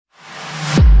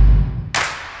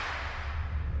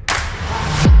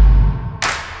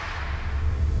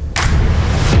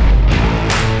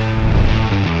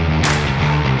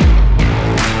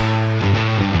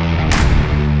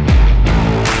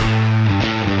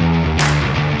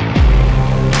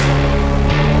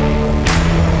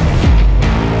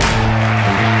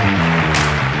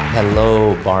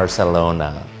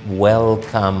Barcelona.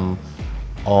 Welcome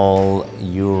all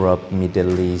Europe,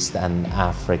 Middle East and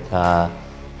Africa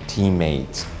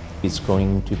teammates. It's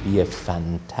going to be a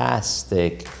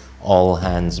fantastic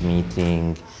all-hands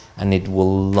meeting, and it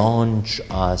will launch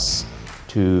us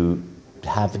to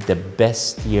have the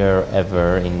best year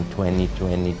ever in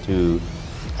 2022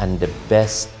 and the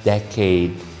best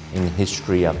decade in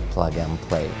history of plug and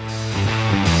play.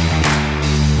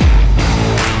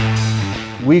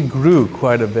 We grew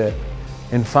quite a bit,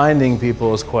 and finding people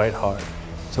was quite hard.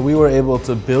 So we were able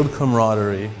to build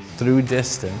camaraderie through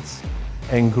distance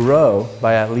and grow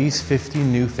by at least 50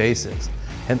 new faces.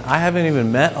 And I haven't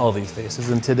even met all these faces,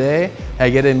 and today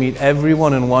I get to meet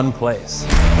everyone in one place.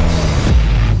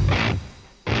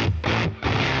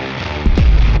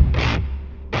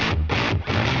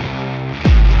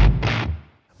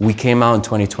 We came out in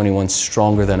 2021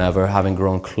 stronger than ever, having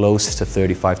grown close to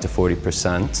 35 to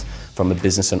 40% from a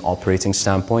business and operating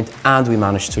standpoint, and we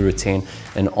managed to retain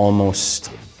an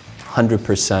almost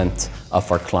 100%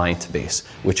 of our client base,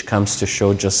 which comes to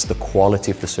show just the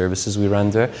quality of the services we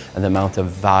render and the amount of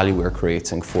value we're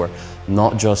creating for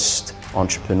not just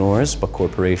entrepreneurs, but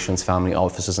corporations, family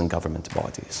offices, and government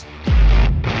bodies.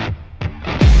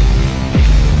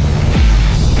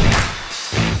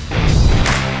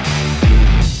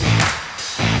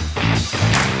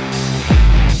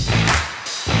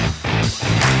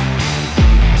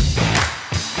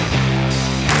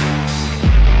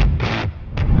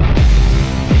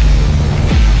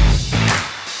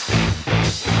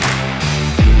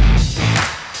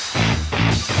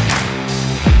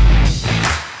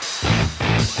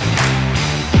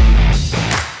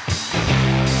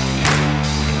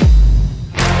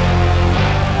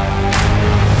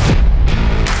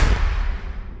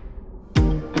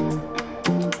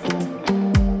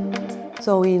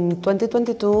 So in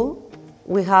 2022,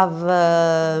 we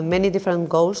have many different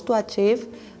goals to achieve,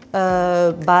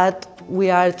 but we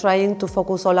are trying to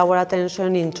focus all our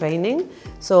attention in training.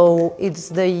 So it's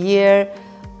the year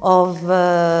of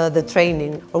the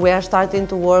training. We are starting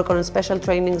to work on special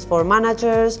trainings for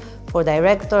managers, for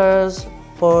directors,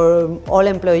 for all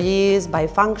employees, by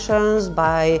functions,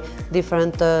 by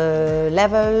different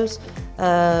levels.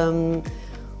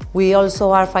 We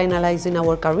also are finalizing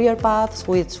our career paths,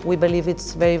 which we believe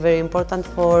it's very, very important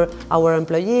for our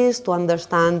employees to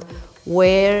understand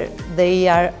where they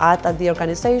are at the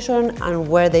organization and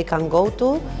where they can go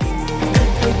to.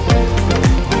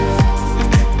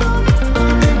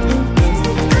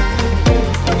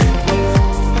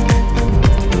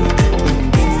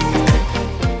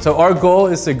 So our goal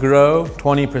is to grow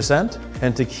 20%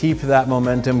 and to keep that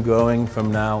momentum going from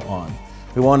now on.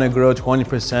 We want to grow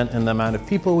 20% in the amount of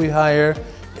people we hire,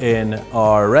 in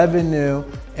our revenue,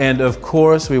 and of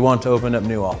course we want to open up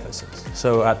new offices.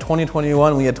 So at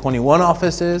 2021 we had 21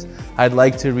 offices. I'd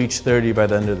like to reach 30 by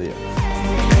the end of the year.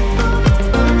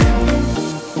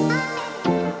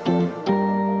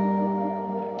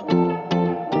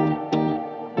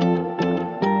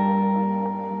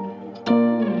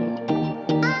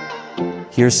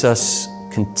 Here's us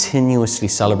continuously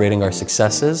celebrating our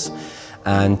successes,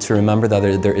 and to remember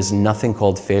that there is nothing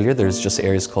called failure, there's just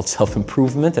areas called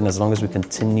self-improvement, and as long as we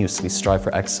continuously strive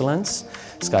for excellence,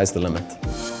 sky's the limit.